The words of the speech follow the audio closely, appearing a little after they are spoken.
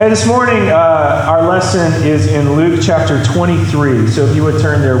Hey, this morning, our lesson is in Luke chapter 23. So if you would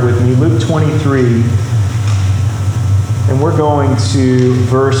turn there with me, Luke 23, and we're going to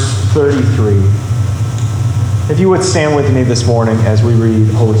verse 33. If you would stand with me this morning as we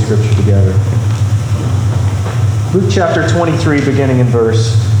read Holy Scripture together. Luke chapter 23, beginning in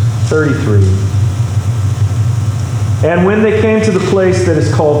verse 33. And when they came to the place that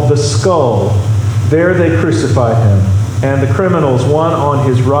is called the Skull, there they crucified him, and the criminals, one on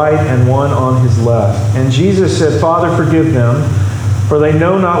his right and one on his left. And Jesus said, Father, forgive them, for they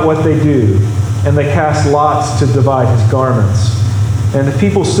know not what they do. And they cast lots to divide his garments. And the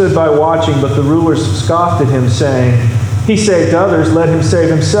people stood by watching, but the rulers scoffed at him, saying, He saved others, let him save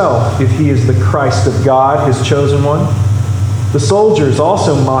himself, if he is the Christ of God, his chosen one. The soldiers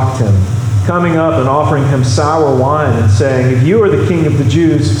also mocked him, coming up and offering him sour wine, and saying, If you are the king of the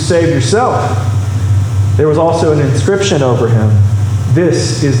Jews, save yourself. There was also an inscription over him,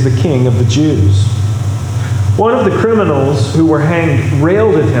 This is the King of the Jews. One of the criminals who were hanged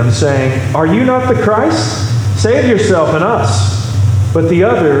railed at him, saying, Are you not the Christ? Save yourself and us. But the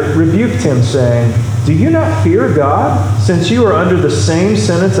other rebuked him, saying, Do you not fear God, since you are under the same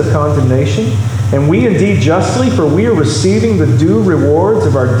sentence of condemnation? And we indeed justly, for we are receiving the due rewards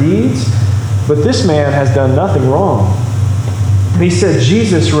of our deeds. But this man has done nothing wrong. And he said,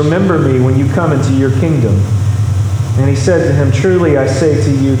 Jesus, remember me when you come into your kingdom. And he said to him, Truly I say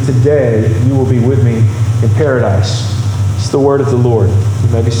to you, today you will be with me in paradise. It's the word of the Lord. You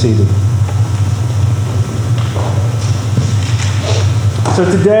may be seated. So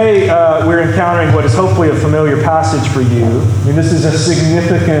today we're encountering what is hopefully a familiar passage for you. I mean, this is a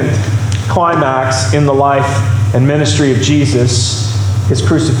significant climax in the life and ministry of Jesus, his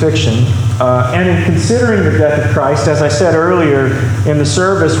crucifixion. And in considering the death of Christ, as I said earlier in the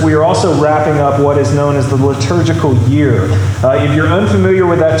service, we are also wrapping up what is known as the liturgical year. If you're unfamiliar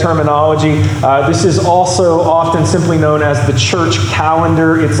with that terminology, this is also often simply known as the church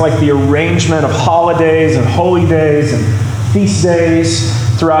calendar. It's like the arrangement of holidays and holy days and feast days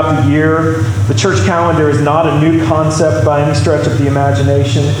throughout the year. The church calendar is not a new concept by any stretch of the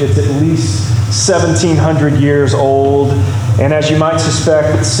imagination. It's at least 1,700 years old. And as you might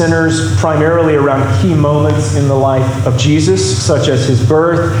suspect, it centers primarily around key moments in the life of Jesus, such as his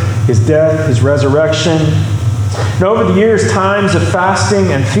birth, his death, his resurrection. And over the years, times of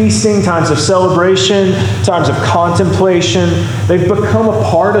fasting and feasting, times of celebration, times of contemplation, they've become a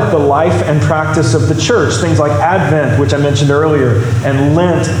part of the life and practice of the church. Things like Advent, which I mentioned earlier, and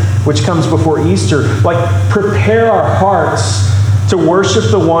Lent, which comes before Easter, like prepare our hearts to worship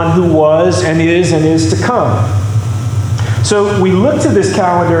the one who was and is to come. So we look to this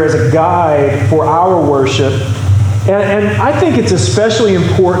calendar as a guide for our worship. And I think it's especially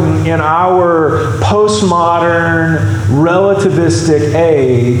important in our postmodern, relativistic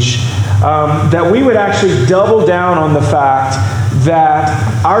age that we would actually double down on the fact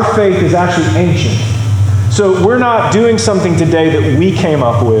that our faith is actually ancient. So we're not doing something today that we came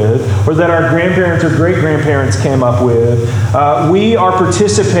up with or that our grandparents or great-grandparents came up with. We are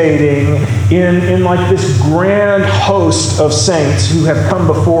participating in like this grand host of saints who have come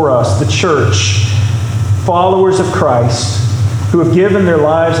before us, the church, followers of Christ, who have given their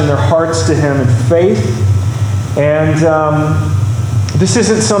lives and their hearts to him in faith. And this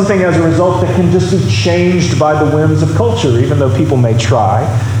isn't something as a result that can just be changed by the whims of culture, even though people may try.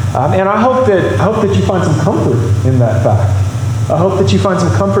 And I hope that you find some comfort in that fact. I hope that you find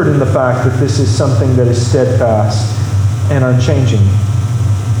some comfort in the fact that this is something that is steadfast and unchanging.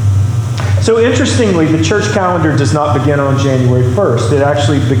 So interestingly, the church calendar does not begin on January 1st. It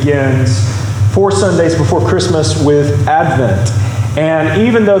actually begins 4 Sundays before Christmas with Advent. And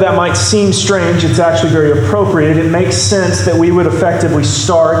even though that might seem strange, it's actually very appropriate. It makes sense that we would effectively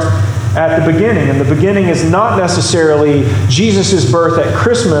start at the beginning. And the beginning is not necessarily Jesus' birth at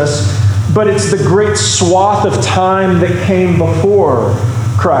Christmas, but it's the great swath of time that came before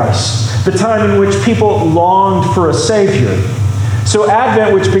Christ, the time in which people longed for a Savior. So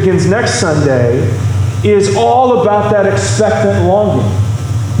Advent, which begins next Sunday, is all about that expectant longing.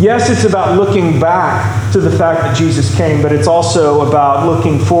 Yes, it's about looking back to the fact that Jesus came, but it's also about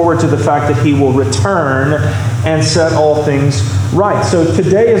looking forward to the fact that he will return and set all things right. So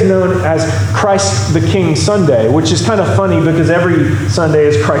today is known as Christ the King Sunday, which is kind of funny because every Sunday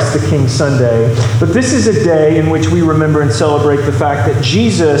is Christ the King Sunday. But this is a day in which we remember and celebrate the fact that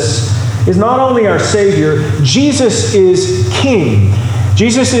Jesus is not only our Savior, Jesus is King.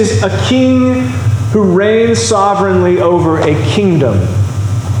 Jesus is a king who reigns sovereignly over a kingdom.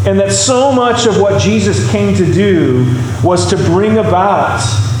 And that so much of what Jesus came to do was to bring about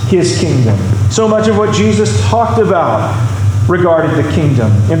his kingdom. So much of what Jesus talked about regarded the kingdom.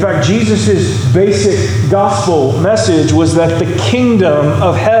 In fact, Jesus' basic gospel message was that the kingdom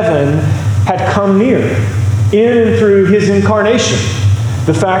of heaven had come near in and through his incarnation.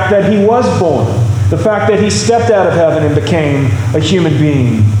 The fact that he was born, the fact that he stepped out of heaven and became a human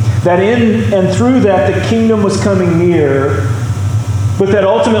being, that in and through that the kingdom was coming near, but that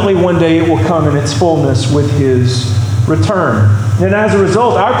ultimately one day it will come in its fullness with his return. And as a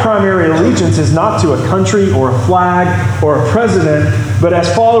result, our primary allegiance is not to a country or a flag or a president, but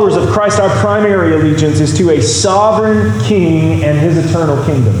as followers of Christ, our primary allegiance is to a sovereign king and his eternal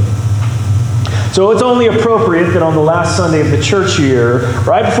kingdom. So it's only appropriate that on the last Sunday of the church year,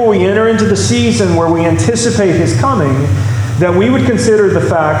 right before we enter into the season where we anticipate his coming, that we would consider the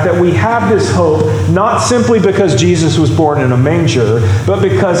fact that we have this hope not simply because Jesus was born in a manger, but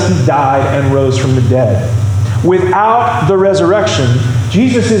because he died and rose from the dead. Without the resurrection,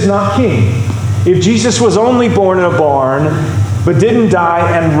 Jesus is not king. If Jesus was only born in a barn, but didn't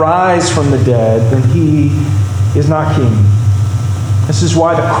die and rise from the dead, then he is not king. This is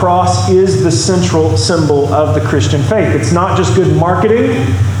why the cross is the central symbol of the Christian faith. It's not just good marketing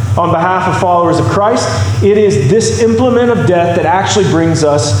on behalf of followers of Christ. It is this implement of death that actually brings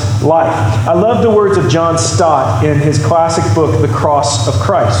us life. I love the words of John Stott in his classic book, The Cross of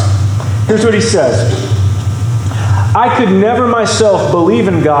Christ. Here's what he says. I could never myself believe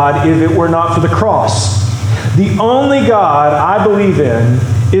in God if it were not for the cross. The only God I believe in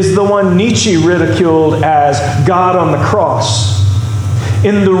is the one Nietzsche ridiculed as God on the cross.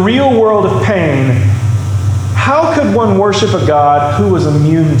 In the real world of pain, how could one worship a God who was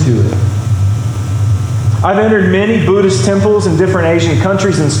immune to it? I've entered many Buddhist temples in different Asian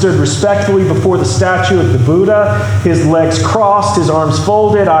countries and stood respectfully before the statue of the Buddha, his legs crossed, his arms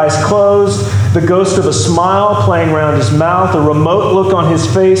folded, eyes closed, the ghost of a smile playing around his mouth, a remote look on his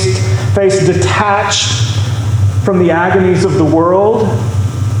face detached from the agonies of the world.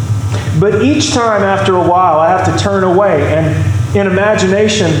 But each time after a while, I have to turn away, and in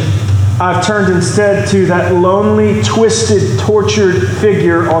imagination, I've turned instead to that lonely, twisted, tortured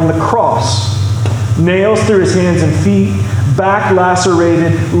figure on the cross. Nails through his hands and feet, back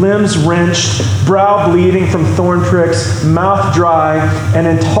lacerated, limbs wrenched, brow bleeding from thorn pricks, mouth dry, and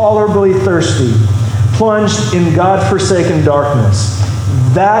intolerably thirsty, plunged in God-forsaken darkness.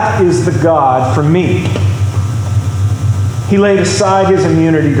 That is the God for me. He laid aside his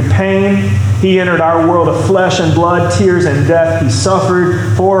immunity to pain. He entered our world of flesh and blood, tears and death. He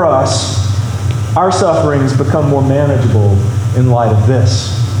suffered for us. Our sufferings become more manageable in light of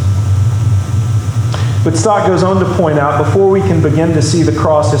this. But Stott goes on to point out, before we can begin to see the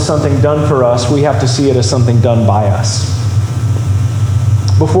cross as something done for us, we have to see it as something done by us.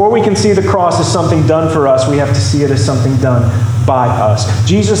 Before we can see the cross as something done for us, we have to see it as something done by us.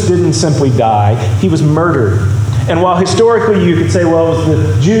 Jesus didn't simply die. He was murdered. And while historically you could say, well, it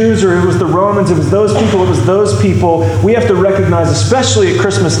was the Jews or it was the Romans, it was those people, we have to recognize, especially at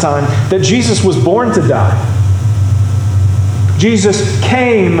Christmas time, that Jesus was born to die. Jesus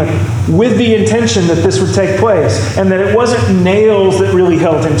came with the intention that this would take place, and that it wasn't nails that really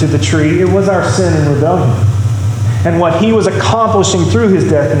held him to the tree, it was our sin and rebellion, and what he was accomplishing through his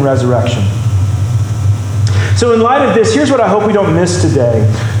death and resurrection. So in light of this, here's what I hope we don't miss today.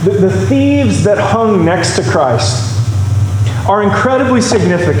 The thieves that hung next to Christ are incredibly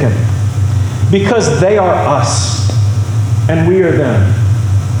significant because they are us and we are them.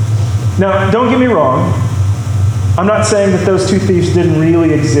 Now, don't get me wrong. I'm not saying that those two thieves didn't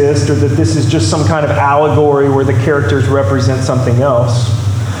really exist or that this is just some kind of allegory where the characters represent something else.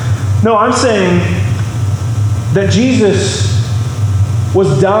 No, I'm saying that Jesus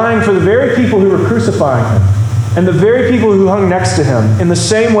was dying for the very people who were crucifying him and the very people who hung next to him in the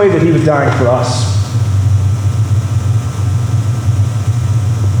same way that he was dying for us.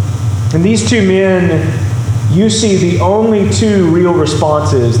 In these two men, you see the only two real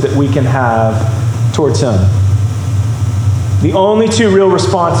responses that we can have towards him. The only two real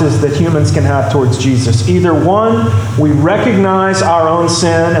responses that humans can have towards Jesus. Either one, we recognize our own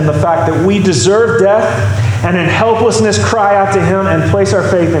sin and the fact that we deserve death, and in helplessness cry out to him and place our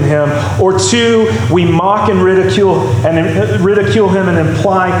faith in him. Or two, we mock and ridicule him and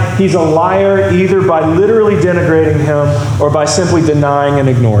imply he's a liar, either by literally denigrating him or by simply denying and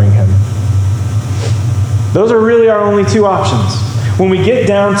ignoring him. Those are really our only two options. When we get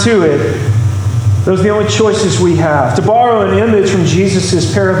down to it, those are the only choices we have. To borrow an image from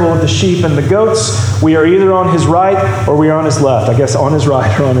Jesus' parable of the sheep and the goats, we are either on his right or we are on his left. I guess on his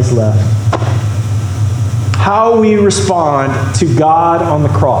right or on his left. How we respond to God on the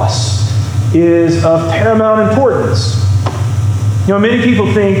cross is of paramount importance. You know, many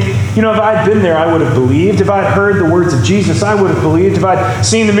people think You know, if I had been there, I would have believed. If I had heard the words of Jesus, I would have believed. If I'd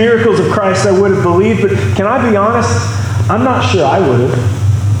seen the miracles of Christ, I would have believed. But can I be honest? I'm not sure I would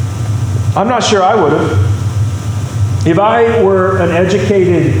have. I'm not sure I would have. If I were an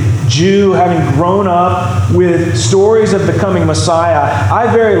educated Jew, having grown up with stories of the coming Messiah, I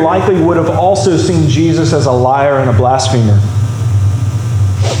very likely would have also seen Jesus as a liar and a blasphemer.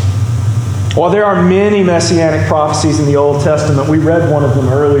 While there are many messianic prophecies in the Old Testament, we read one of them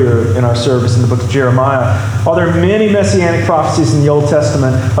earlier in our service in the book of Jeremiah. While there are many messianic prophecies in the Old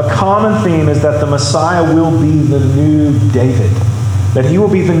Testament, a common theme is that the Messiah will be the new David. That he will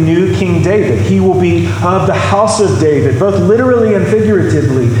be the new King David. He will be of the house of David, both literally and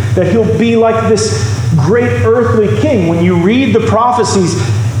figuratively. That he'll be like this great earthly king. When you read the prophecies,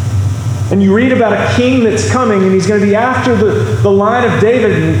 and you read about a king that's coming, and he's going to be after the line of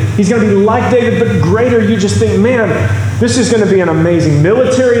David, and he's going to be like David, but greater. You just think, man, this is going to be an amazing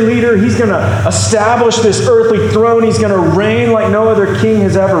military leader. He's going to establish this earthly throne. He's going to reign like no other king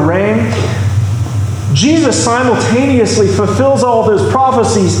has ever reigned. Jesus simultaneously fulfills all those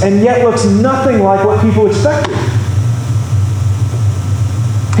prophecies, and yet looks nothing like what people expected.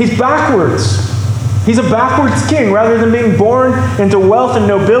 He's backwards. He's a backwards king. Rather than being born into wealth and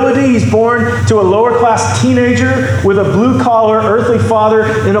nobility, he's born to a lower-class teenager with a blue-collar earthly father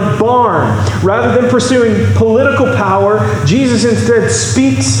in a barn. Rather than pursuing political power, Jesus instead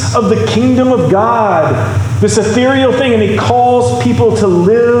speaks of the kingdom of God, this ethereal thing, and he calls people to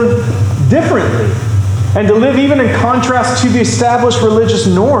live differently and to live even in contrast to the established religious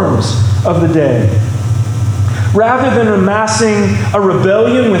norms of the day. Rather than amassing a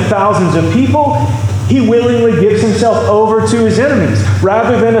rebellion with thousands of people, he willingly gives himself over to his enemies.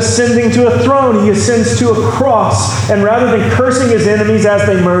 Rather than ascending to a throne, he ascends to a cross. And rather than cursing his enemies as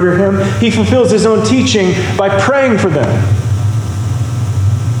they murder him, he fulfills his own teaching by praying for them.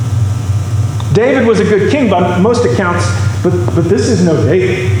 David was a good king by most accounts, but this is no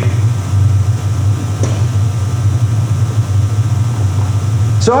David.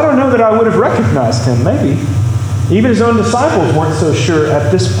 So I don't know that I would have recognized him, maybe. Even his own disciples weren't so sure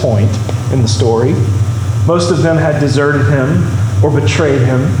at this point in the story. Most of them had deserted him or betrayed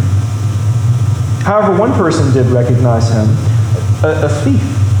him. However, one person did recognize him, a thief,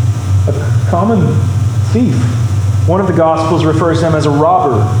 a common thief. One of the Gospels refers to him as a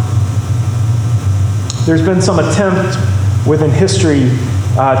robber. There's been some attempt within history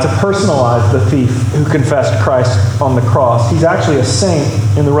to personalize the thief who confessed Christ on the cross. He's actually a saint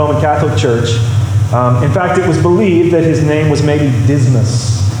in the Roman Catholic Church. In fact, it was believed that his name was maybe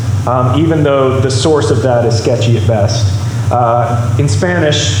Dismas, even though the source of that is sketchy at best. In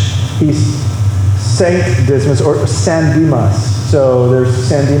Spanish, he's Saint Dismas or San Dimas. So there's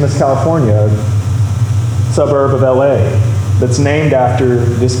San Dimas, California, a suburb of LA, that's named after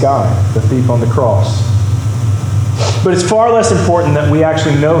this guy, the thief on the cross. But it's far less important that we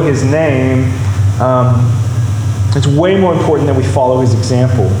actually know his name. It's way more important that we follow his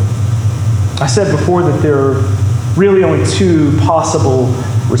example. I said before that there are really only two possible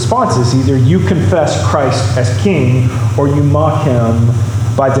responses. Either you confess Christ as king, or you mock him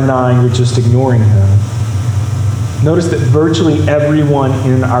by denying or just ignoring him. Notice that virtually everyone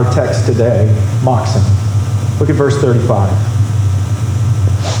in our text today mocks him. Look at verse 35.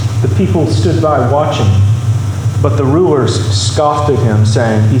 The people stood by watching, but the rulers scoffed at him,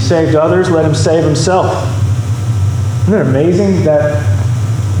 saying, "He saved others, let him save himself." Isn't it amazing that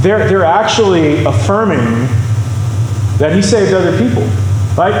they're actually affirming that he saved other people?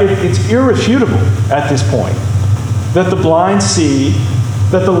 Right? It's irrefutable at this point that the blind see,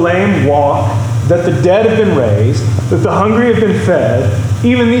 that the lame walk, that the dead have been raised, that the hungry have been fed.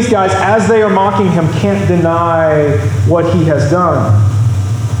 Even these guys, as they are mocking him, can't deny what he has done.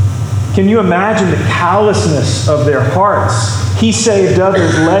 Can you imagine the callousness of their hearts? He saved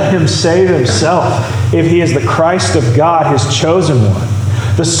others, let him save himself, if he is the Christ of God, his chosen one.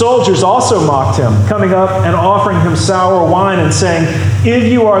 The soldiers also mocked him, coming up and offering him sour wine and saying, "If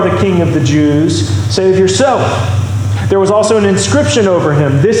you are the King of the Jews, save yourself." There was also an inscription over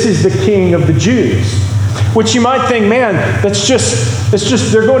him, "This is the King of the Jews." Which you might think, man, that's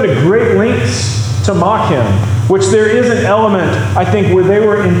just they're going to great lengths to mock him. Which there is an element, I think, where they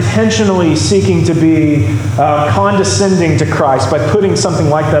were intentionally seeking to be condescending to Christ by putting something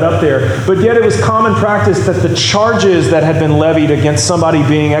like that up there. But yet it was common practice that the charges that had been levied against somebody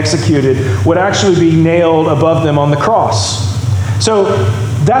being executed would actually be nailed above them on the cross. So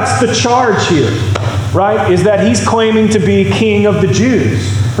that's the charge here, right? Is that he's claiming to be king of the Jews.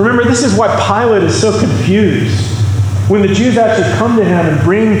 Remember, this is why Pilate is so confused. When the Jews actually come to him and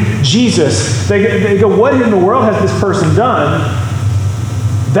bring Jesus, they go, "What in the world has this person done?"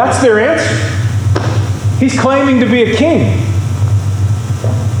 That's their answer. He's claiming to be a king.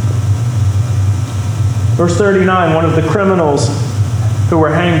 Verse 39, one of the criminals who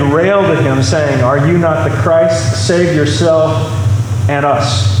were hanged railed at him, saying, "Are you not the Christ? Save yourself and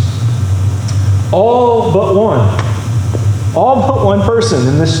us." All but one person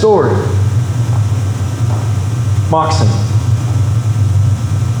in this story mocks him.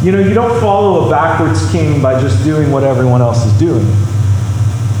 You know, you don't follow a backwards king by just doing what everyone else is doing.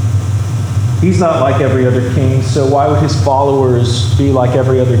 He's not like every other king, so why would his followers be like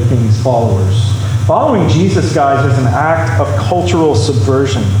every other king's followers? Following Jesus, guys, is an act of cultural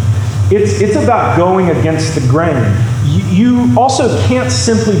subversion. It's about going against the grain. You also can't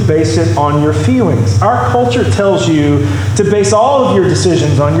simply base it on your feelings. Our culture tells you to base all of your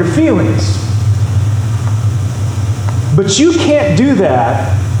decisions on your feelings. But you can't do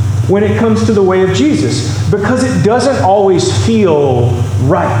that when it comes to the way of Jesus, because it doesn't always feel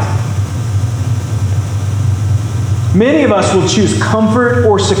right. Many of us will choose comfort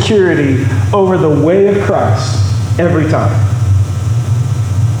or security over the way of Christ every time.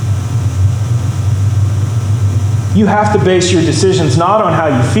 You have to base your decisions not on how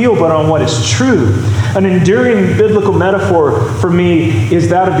you feel, but on what is true. An enduring biblical metaphor for me is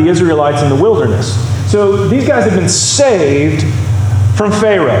that of the Israelites in the wilderness. So these guys have been saved from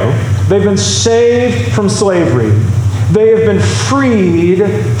Pharaoh. They've been saved from slavery. They have been freed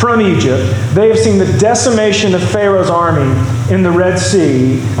from Egypt. They have seen the decimation of Pharaoh's army in the Red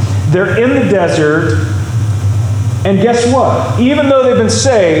Sea. They're in the desert. And guess what? Even though they've been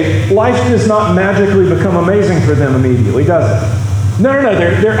saved, life does not magically become amazing for them immediately, does it? No.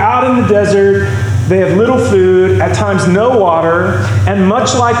 They're out in the desert. They have little food, at times no water. And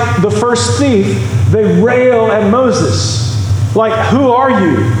much like the first thief, they rail at Moses. Like, who are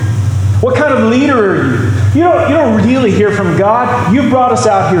you? What kind of leader are you? You don't really hear from God. You brought us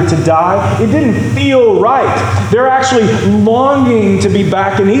out here to die. It didn't feel right. They're actually longing to be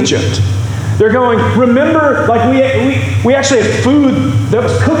back in Egypt. They're going, remember, like we actually had food that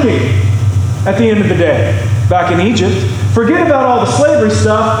was cooking at the end of the day back in Egypt. Forget about all the slavery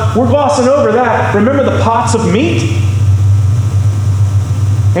stuff. We're glossing over that. Remember the pots of meat?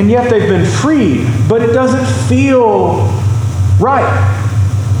 And yet they've been freed, but it doesn't feel right.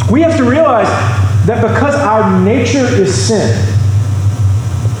 We have to realize that because our nature is sin,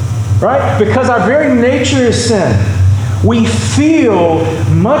 right? Because our very nature is sin, we feel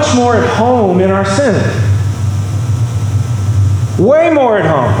much more at home in our sin. Way more at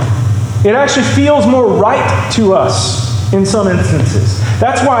home. It actually feels more right to us in some instances.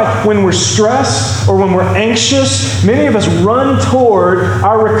 That's why when we're stressed or when we're anxious, many of us run toward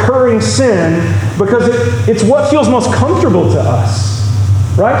our recurring sin because it's what feels most comfortable to us.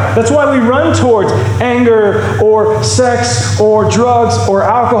 Right? That's why we run towards anger or sex or drugs or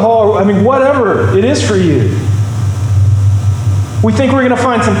alcohol. I mean, whatever it is for you. We think we're going to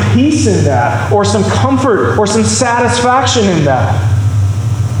find some peace in that, or some comfort, or some satisfaction in that.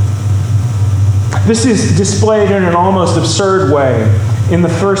 This is displayed in an almost absurd way in the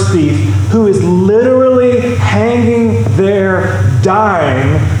first thief, who is literally hanging there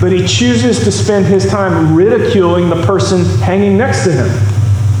dying, but he chooses to spend his time ridiculing the person hanging next to him.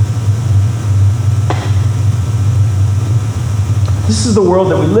 This is the world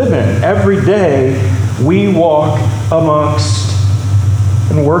that we live in. Every day we walk amongst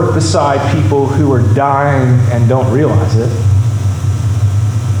and work beside people who are dying and don't realize it.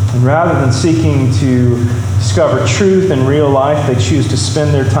 And rather than seeking to discover truth in real life, they choose to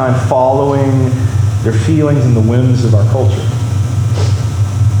spend their time following their feelings and the whims of our culture.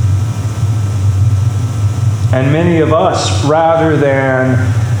 And many of us, rather than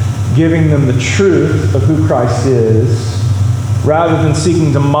giving them the truth of who Christ is, rather than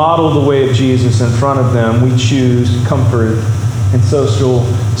seeking to model the way of Jesus in front of them, we choose comfort and social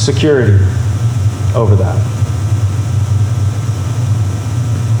security over that.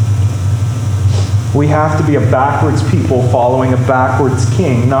 We have to be a backwards people following a backwards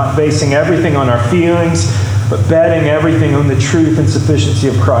king, not basing everything on our feelings, but betting everything on the truth and sufficiency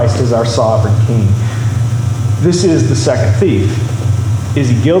of Christ as our sovereign king. This is the second thief. Is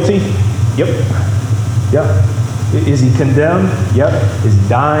he guilty? Yep. Is he condemned? Yep. Is he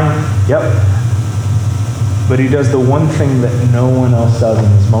dying? Yep. But he does the one thing that no one else does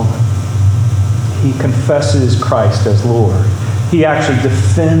in this moment. He confesses Christ as Lord. He actually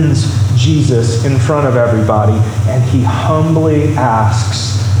defends Jesus in front of everybody, and he humbly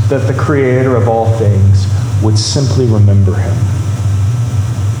asks that the Creator of all things would simply remember him.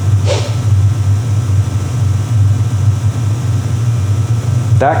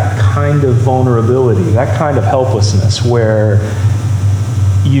 That kind of vulnerability, that kind of helplessness where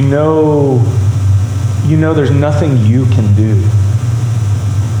you know there's nothing you can do,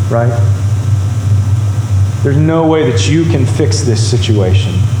 right? There's no way that you can fix this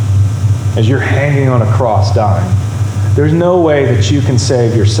situation as you're hanging on a cross dying. There's no way that you can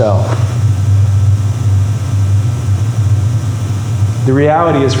save yourself. The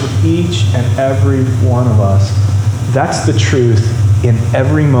reality is, for each and every one of us, that's the truth in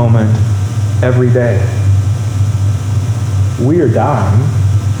every moment, every day. We are dying,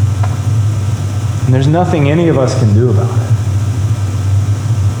 and there's nothing any of us can do about it.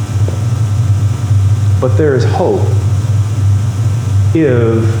 But there is hope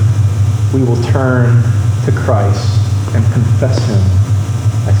if we will turn to Christ and confess Him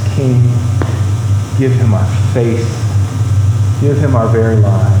as King, give Him our faith, give Him our very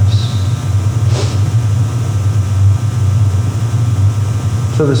lives.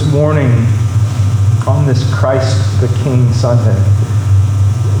 So this morning, on this Christ the King Sunday,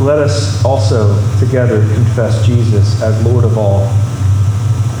 let us also together confess Jesus as Lord of all,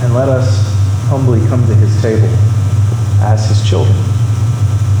 and let us humbly come to His table as His children.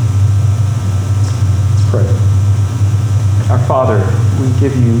 Let's pray. Our Father, we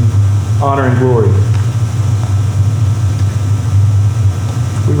give You honor and glory.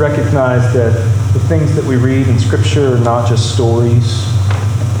 We recognize that the things that we read in Scripture are not just stories,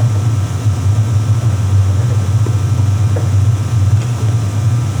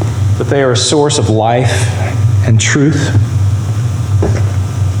 but they are a source of life and truth.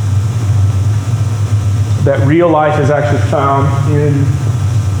 That real life is actually found in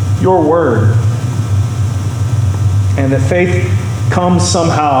Your Word. And that faith comes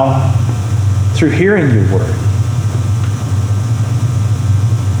somehow through hearing Your Word.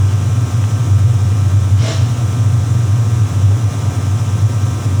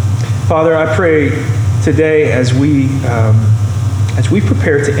 Father, I pray today as we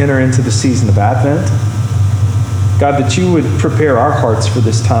prepare to enter into the season of Advent, God, that You would prepare our hearts for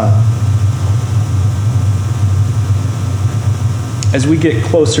this time. As we get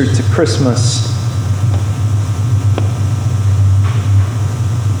closer to Christmas,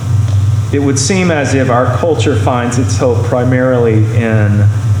 it would seem as if our culture finds its hope primarily in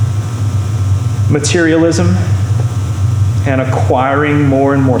materialism and acquiring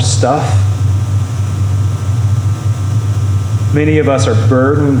more and more stuff. Many of us are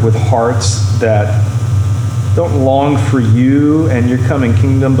burdened with hearts that don't long for You and Your coming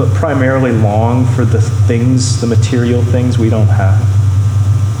kingdom, but primarily long for the things, the material things we don't have.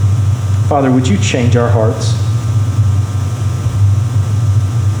 Father, would You change our hearts?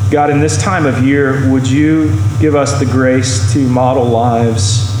 God, in this time of year, would You give us the grace to model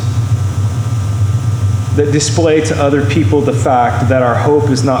lives that display to other people the fact that our hope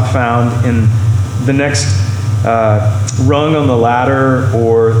is not found in the next rung on the ladder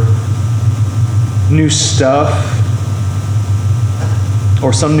or new stuff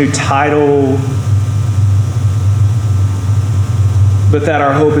or some new title, but that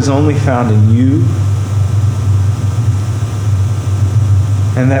our hope is only found in You,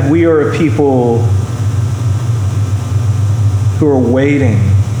 and that we are a people who are waiting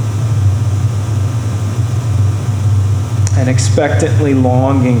and expectantly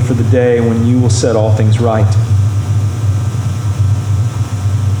longing for the day when You will set all things right.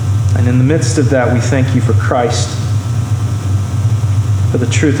 And in the midst of that, we thank You for Christ, for the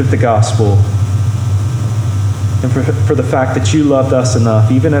truth of the gospel, and for the fact that You loved us enough,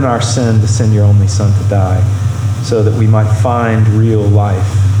 even in our sin, to send Your only Son to die, so that we might find real life.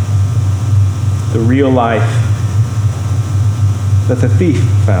 The real life that the thief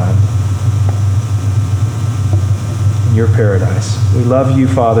found in Your paradise. We love You,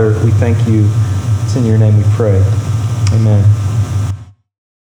 Father. We thank You. It's in Your name we pray. Amen.